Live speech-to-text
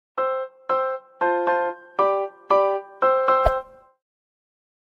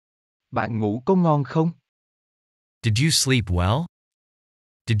Bạn ngủ có ngon không? Did you sleep well?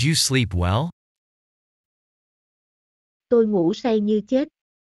 Did you sleep well? Tôi ngủ say như chết.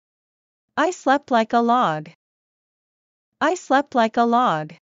 I slept like a log. I slept like a log.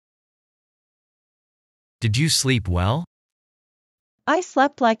 Did you sleep well? I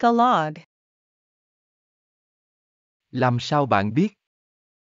slept like a log. Làm sao bạn biết?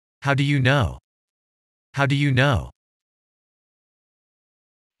 How do you know? How do you know?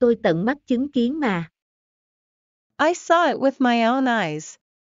 Tôi tận mắt chứng kiến mà. I saw it with my own eyes.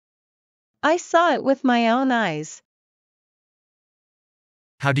 I saw it with my own eyes.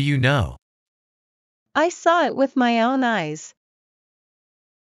 How do you know? I saw it with my own eyes.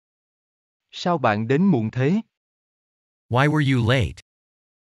 Sao bạn đến muộn thế? Why were you late?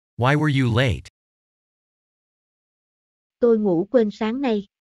 Why were you late? Tôi ngủ quên sáng nay.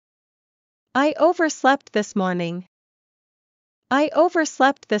 I overslept this morning. I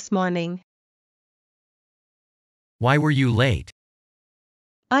overslept this morning. Why were you late?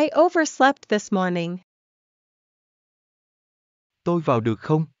 I overslept this morning. Tôi vào được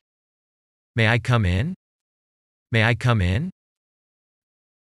không? May I come in? May I come in?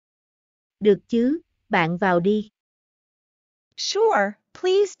 Được chứ, bạn vào đi. Sure,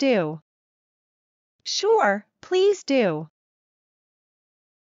 please do. Sure, please do.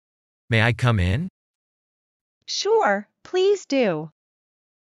 May I come in? Sure, please do.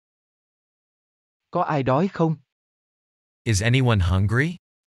 Có ai đói không? Is anyone hungry?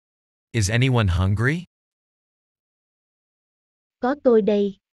 Is anyone hungry? Có tôi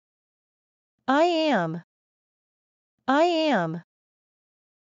đây. I am. I am.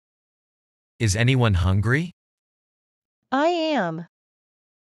 Is anyone hungry? I am.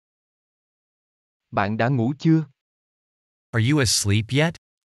 Bạn đã ngủ chưa? Are you asleep yet?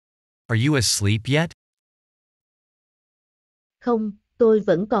 Are you asleep yet? Không, tôi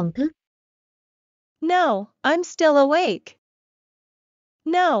vẫn còn thức. No, I'm still awake.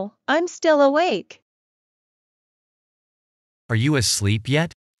 No, I'm still awake. Are you asleep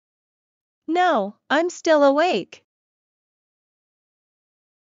yet? No, I'm still awake.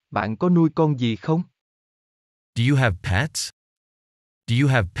 Bạn có nuôi con gì không? Do you have pets? Do you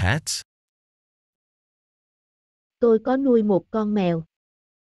have pets? Tôi có nuôi một con mèo.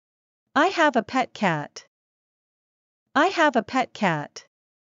 I have a pet cat. I have a pet cat.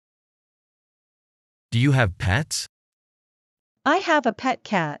 Do you have pets? I have a pet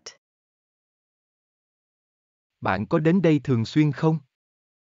cat. Bạn có đến đây thường xuyên không?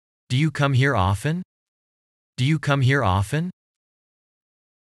 Do you come here often? Do you come here often?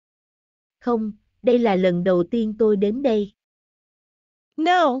 Không, đây là lần đầu tiên tôi đến đây.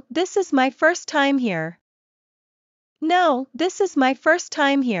 No, this is my first time here. No, this is my first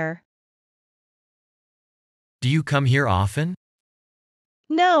time here. Do you come here often?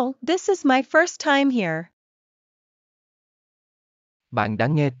 No, this is my first time here. Bạn đã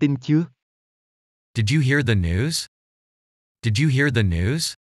nghe tin chưa? Did you hear the news? Did you hear the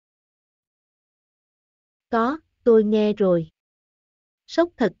news? Có, tôi nghe rồi. Sốc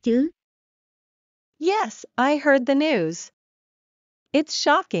thật chứ. Yes, I heard the news. It's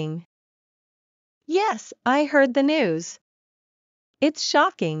shocking. Yes, I heard the news. It's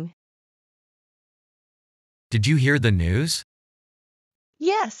shocking. Did you hear the news?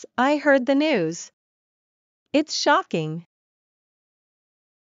 Yes, I heard the news. It's shocking.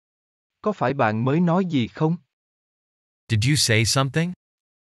 Có phải bạn mới nói gì không? Did you say something?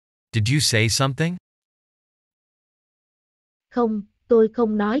 Did you say something? Không, tôi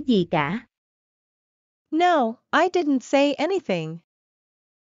không nói gì cả. No, I didn't say anything.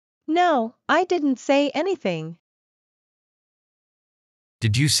 No, I didn't say anything.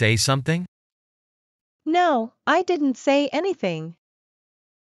 Did you say something? No, I didn't say anything.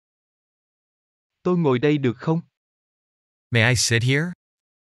 Tôi ngồi đây được không? May I sit here?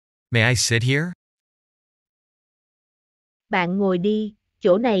 May I sit here? Bạn ngồi đi,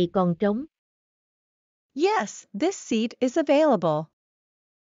 chỗ này còn trống. Yes, this seat is available.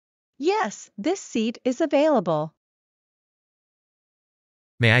 Yes, this seat is available.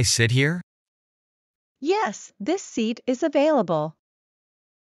 May I sit here? Yes, this seat is available.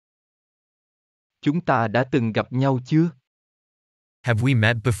 Chúng ta đã từng gặp nhau chưa? Have we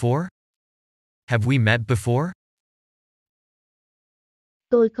met before? Have we met before?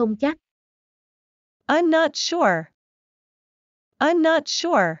 Tôi không chắc. I'm not sure. I'm not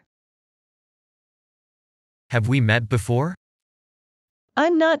sure. Have we met before?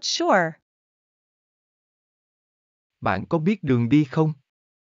 I'm not sure. Bạn có biết đường đi không?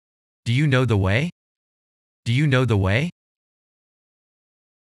 Do you know the way? Do you know the way?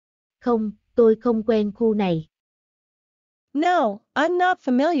 Không, tôi không quen khu này. No, I'm not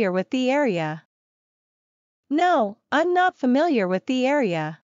familiar with the area. No, I'm not familiar with the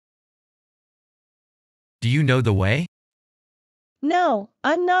area. Do you know the way? No,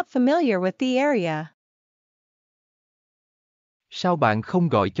 I'm not familiar with the area. Sao bạn không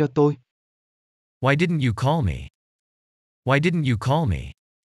gọi cho tôi? Why didn't you call me? Why didn't you call me?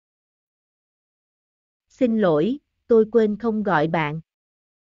 Xin lỗi, tôi quên không gọi bạn.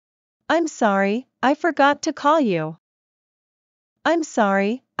 I'm sorry, I forgot to call you. I'm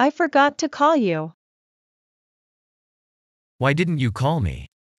sorry, I forgot to call you. Why didn't you call me?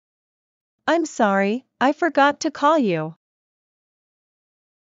 I'm sorry, I forgot to call you.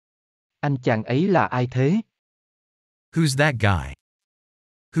 Anh chàng ấy là ai thế? Who's that guy?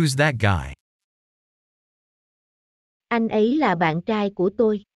 Who's that guy? Anh ấy là bạn trai của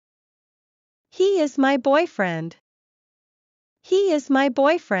tôi. He is my boyfriend. He is my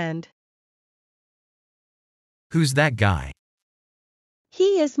boyfriend. Who's that guy?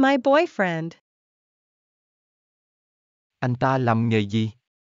 He is my boyfriend. Anh ta làm nghề gì?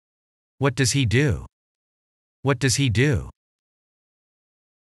 What does he do? What does he do?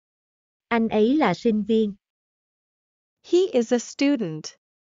 Anh ấy là sinh viên. He is a student.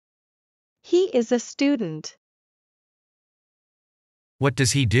 He is a student. What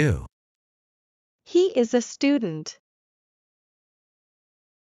does he do? He is a student.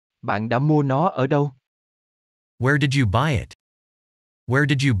 Bạn đã mua nó ở đâu? Where did you buy it? Where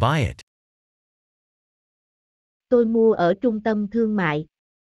did you buy it? Tôi mua ở trung tâm thương mại.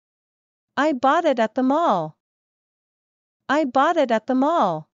 I bought it at the mall. I bought it at the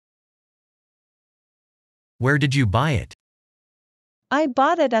mall. Where did you buy it? I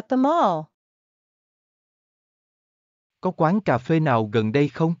bought it at the mall. Có quán cà phê nào gần đây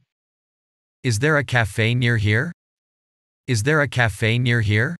không? Is there a cafe near here? Is there a cafe near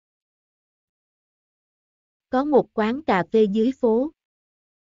here? Có một quán cà phê dưới phố.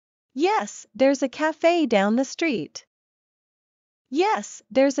 Yes, there's a cafe down the street. Yes,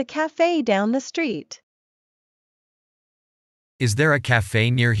 there's a cafe down the street. Is there a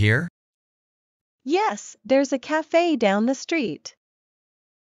cafe near here? Yes, there's a cafe down the street.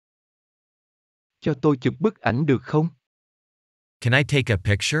 Cho tôi chụp bức ảnh được không? Can I take a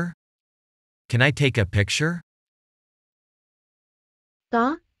picture? Can I take a picture?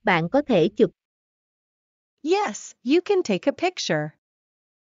 Có, bạn có thể chụp. Yes, you can take a picture.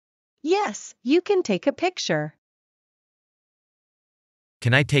 Yes, you can take a picture.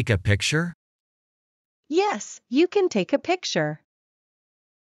 Can I take a picture? Yes, you can take a picture.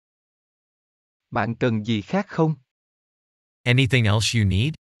 Bạn cần gì khác không? Anything else you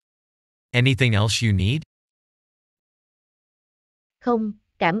need? Anything else you need? Không,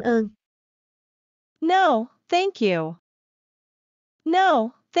 cảm ơn. No, thank you. No,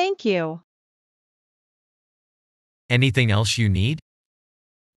 thank you. Anything else you need?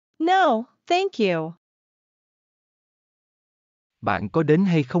 No, thank you. Bạn có đến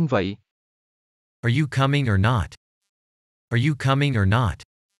hay không vậy? Are you coming or not? Are you coming or not?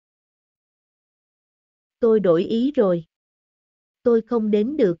 Tôi đổi ý rồi. Tôi không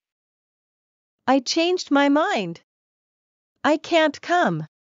đến được. I changed my mind. I can't come.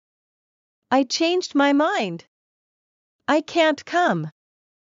 I changed my mind. I can't come.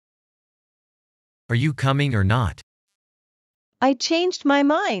 Are you coming or not? I changed my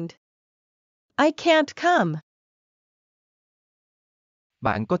mind. I can't come.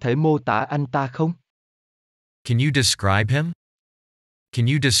 Bạn có thể mô tả anh ta không? Can you describe him? Can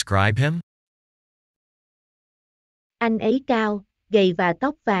you describe him? Anh ấy cao, gầy và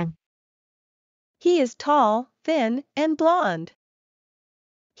tóc vàng. He is tall, thin, and blonde.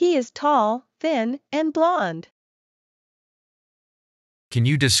 He is tall, thin, and blonde. Can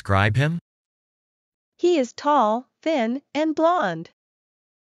you describe him? He is tall, thin, and blonde.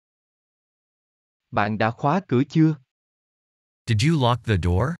 Bạn đã khóa cửa chưa? Did you lock the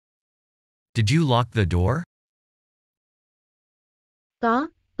door? Did you lock the door? Có,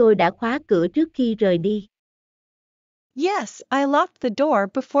 tôi đã khóa cửa trước khi rời đi. Yes, I locked the door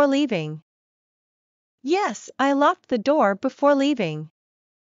before leaving. Yes, I locked the door before leaving.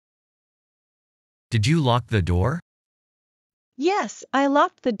 Did you lock the door? Yes, I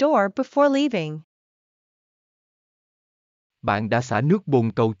locked the door before leaving. Bạn đã xả nước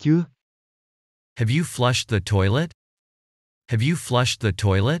bồn cầu chưa? Have you flushed the toilet? Have you flushed the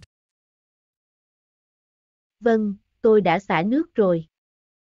toilet? Vâng, tôi đã xả nước rồi.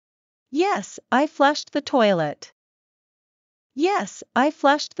 Yes, I flushed the toilet. Yes, I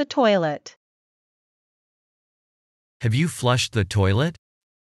flushed the toilet. Have you flushed the toilet?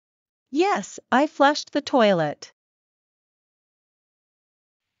 Yes, I flushed the toilet.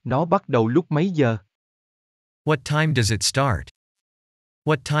 Nó bắt đầu lúc mấy giờ? What time does it start?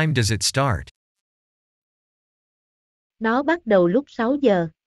 What time does it start? Nó bắt đầu lúc 6 giờ.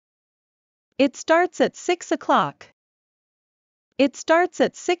 It starts at 6 o'clock. It starts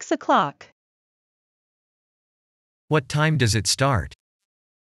at 6 o'clock. What time does it start?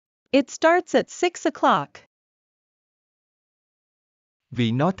 It starts at 6 o'clock.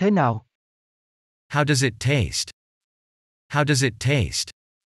 Vị nó thế nào? How does it taste? How does it taste?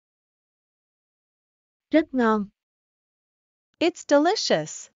 Rất ngon. It's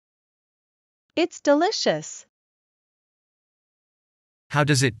delicious. It's delicious. How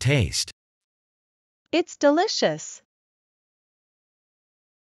does it taste? It's delicious.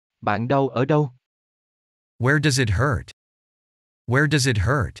 Bạn đau ở đâu? Where does it hurt? Where does it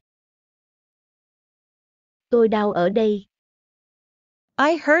hurt? Tôi đau ở đây.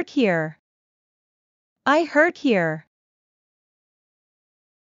 I hurt here. I hurt here.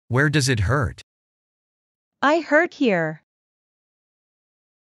 Where does it hurt? I hurt here.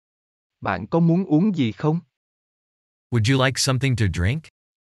 Bạn có muốn uống gì không? Would you like something to drink?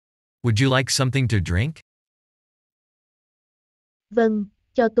 Would you like something to drink? Vâng,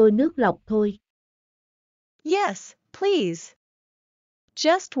 cho tôi nước lọc thôi. Yes, please.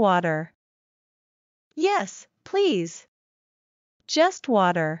 Just water. Yes, please. Just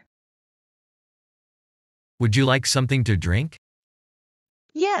water. Would you like something to drink?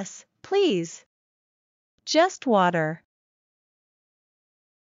 Yes, please. Just water.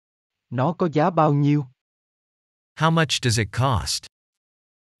 Nó có giá bao nhiêu? How much does it cost?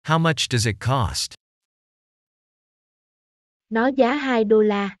 How much does it cost? Nó giá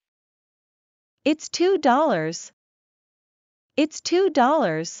 $2. It's $2. It's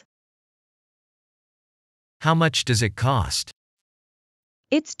 $2. How much does it cost?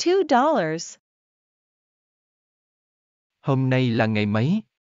 It's $2. Hôm nay là ngày mấy?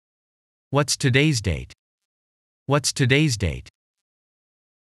 What's today's date? What's today's date?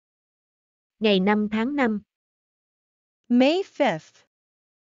 Ngày 5 tháng 5. May 5th.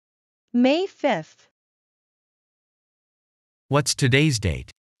 May 5th. What's today's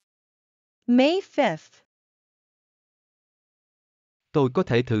date? May 5th. Tôi có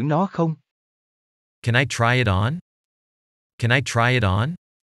thể thử nó không? Can I try it on? Can I try it on?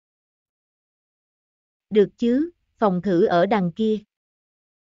 Được chứ, phòng thử ở đằng kia.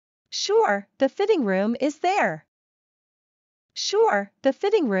 Sure, the fitting room is there. Sure, the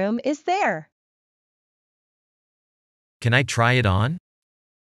fitting room is there. Can I try it on?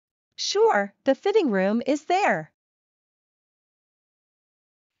 Sure, the fitting room is there.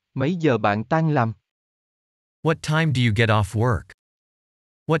 Mấy giờ bạn tan làm? What time do you get off work?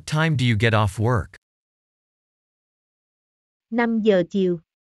 What time do you get off work? 5 giờ chiều.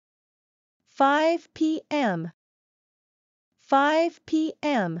 5 p.m. 5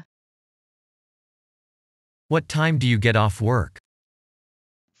 p.m. What time do you get off work?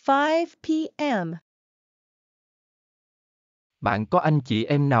 5 p.m. Bạn có anh chị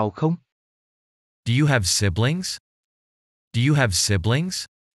em nào không? Do you have siblings? Do you have siblings?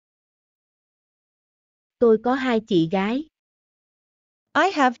 Tôi có 2 chị gái.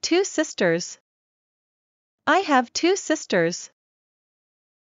 I have 2 sisters. I have 2 sisters.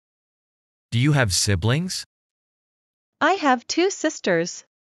 Do you have siblings? I have 2 sisters.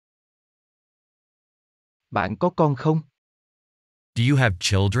 Bạn có con không? Do you have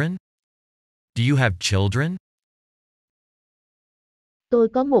children? Do you have children? Tôi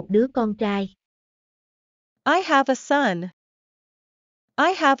có một đứa con trai. I have a son.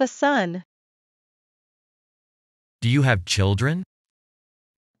 I have a son. Do you have children?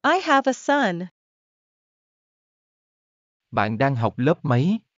 I have a son. Bạn đang học lớp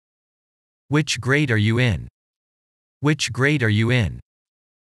mấy? Which grade are you in? Which grade are you in?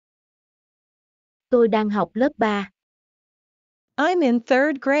 Tôi đang học lớp 3. I'm in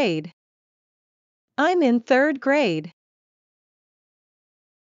 3rd grade. I'm in 3rd grade.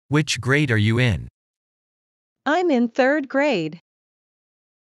 Which grade are you in? I'm in 3rd grade.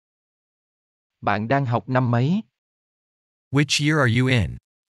 Bạn đang học năm mấy? Which year are you in?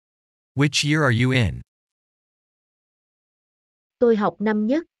 Which year are you in? Tôi học năm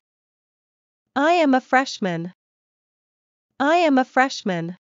nhất. I am a freshman. I am a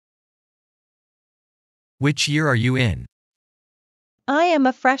freshman. Which year are you in? I am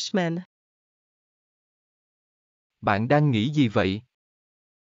a freshman. Bạn đang nghĩ gì vậy?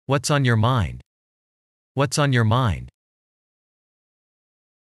 What's on your mind? What's on your mind?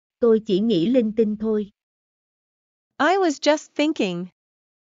 Tôi chỉ nghĩ linh tinh thôi. I was just thinking.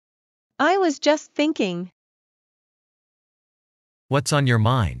 I was just thinking. What's on your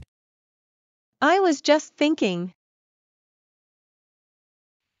mind? I was just thinking.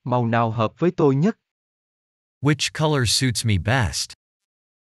 Màu nào hợp với tôi nhất? Which color suits me best?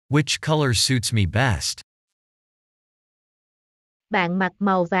 Which color suits me best? Bạn mặc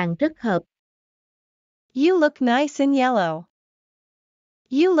màu vàng rất hợp. You look nice in yellow.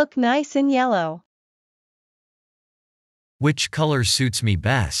 You look nice in yellow. Which color suits me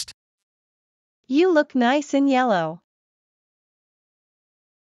best? You look nice in yellow.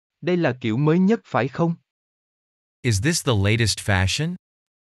 Đây là kiểu mới nhất phải không? Is this the latest fashion?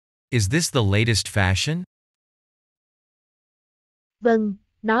 Is this the latest fashion? Vâng,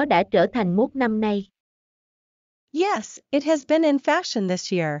 nó đã trở thành mốt năm nay. Yes, it has been in fashion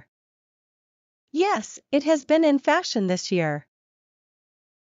this year. Yes, it has been in fashion this year.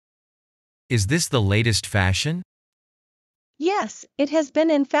 Is this the latest fashion? Yes, it has been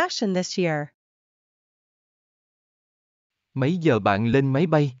in fashion this year. Mấy giờ bạn lên máy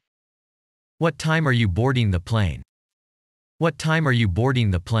bay? What time are you boarding the plane? What time are you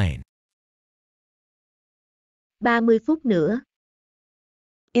boarding the plane? 30 phút nữa.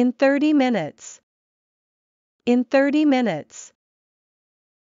 In 30 minutes. In 30 minutes.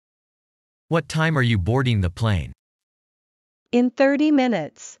 What time are you boarding the plane? In 30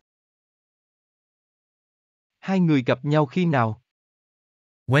 minutes. Hai người gặp nhau khi nào?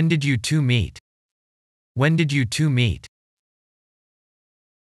 When did you two meet? When did you two meet?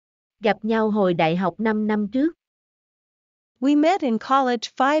 Gặp nhau hồi đại học 5 năm trước. We met in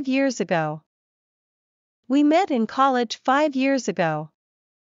college 5 years ago. We met in college 5 years ago.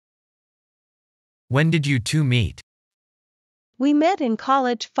 When did you two meet? We met in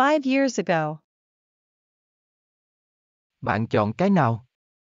college 5 years ago. Bạn chọn cái nào?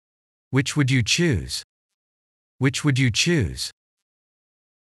 Which would you choose? Which would you choose?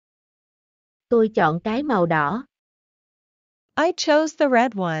 Tôi chọn cái màu đỏ. I chose the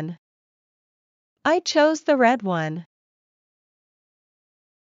red one. I chose the red one.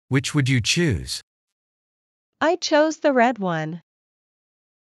 Which would you choose? I chose the red one.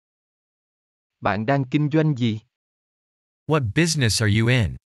 Bạn đang kinh doanh gì? What business are you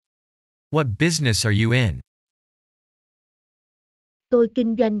in? What business are you in? Tôi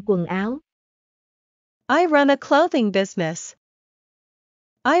kinh doanh quần áo. I run a clothing business.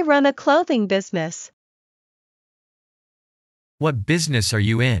 I run a clothing business. What business are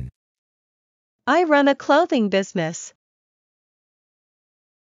you in? I run a clothing business.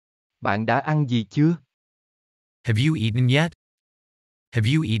 Bạn đã ăn gì chưa? Have you eaten yet? Have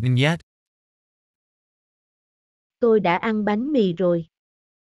you eaten yet? Tôi đã ăn bánh mì rồi.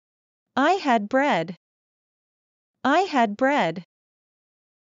 I had bread. I had bread.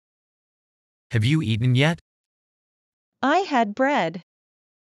 Have you eaten yet? I had bread.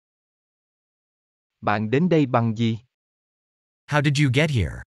 Bạn đến đây bằng gì? How did you get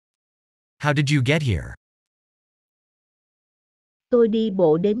here? How did you get here? Tôi đi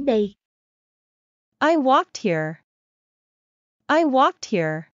bộ đến đây. I walked here. I walked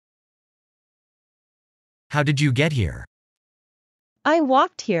here. How did you get here? I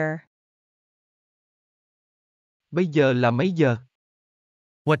walked here. Bây giờ là mấy giờ?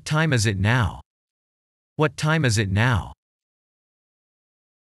 What time is it now? What time is it now?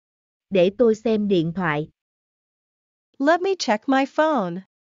 Để tôi xem điện thoại. Let me check my phone.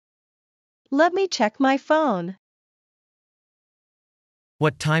 Let me check my phone.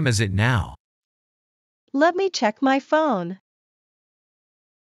 What time is it now? Let me check my phone.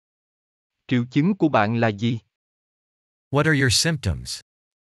 Triệu chứng của bạn là gì? What are your symptoms?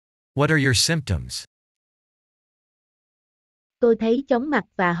 What are your symptoms? Tôi thấy chóng mặt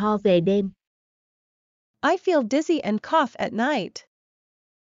và ho về đêm. I feel dizzy and cough at night.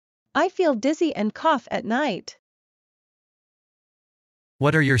 I feel dizzy and cough at night.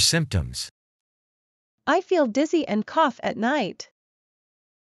 What are your symptoms? I feel dizzy and cough at night.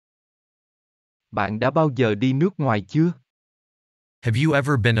 Bạn đã bao giờ đi nước ngoài chưa? Have you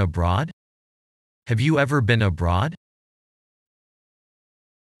ever been abroad? Have you ever been abroad?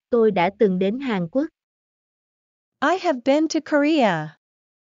 Tôi đã từng đến Hàn Quốc. I have been to Korea.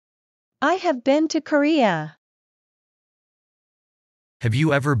 I have been to Korea. Have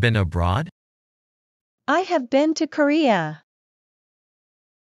you ever been abroad? I have been to Korea.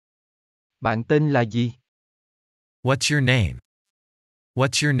 Bạn tên là gì? What's your name?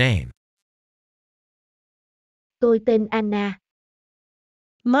 What's your name? Tôi tên Anna.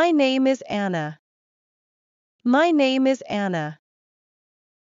 My name is Anna. My name is Anna.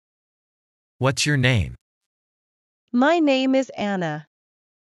 What's your name? My name is Anna.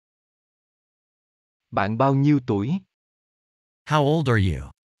 Bạn bao nhiêu tuổi? How old are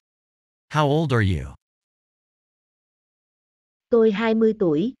you? How old are you? Tôi 20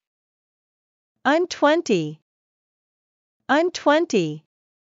 tuổi. I'm 20. I'm 20.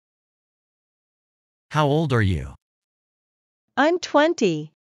 How old are you? I'm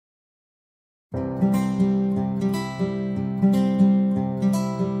 20.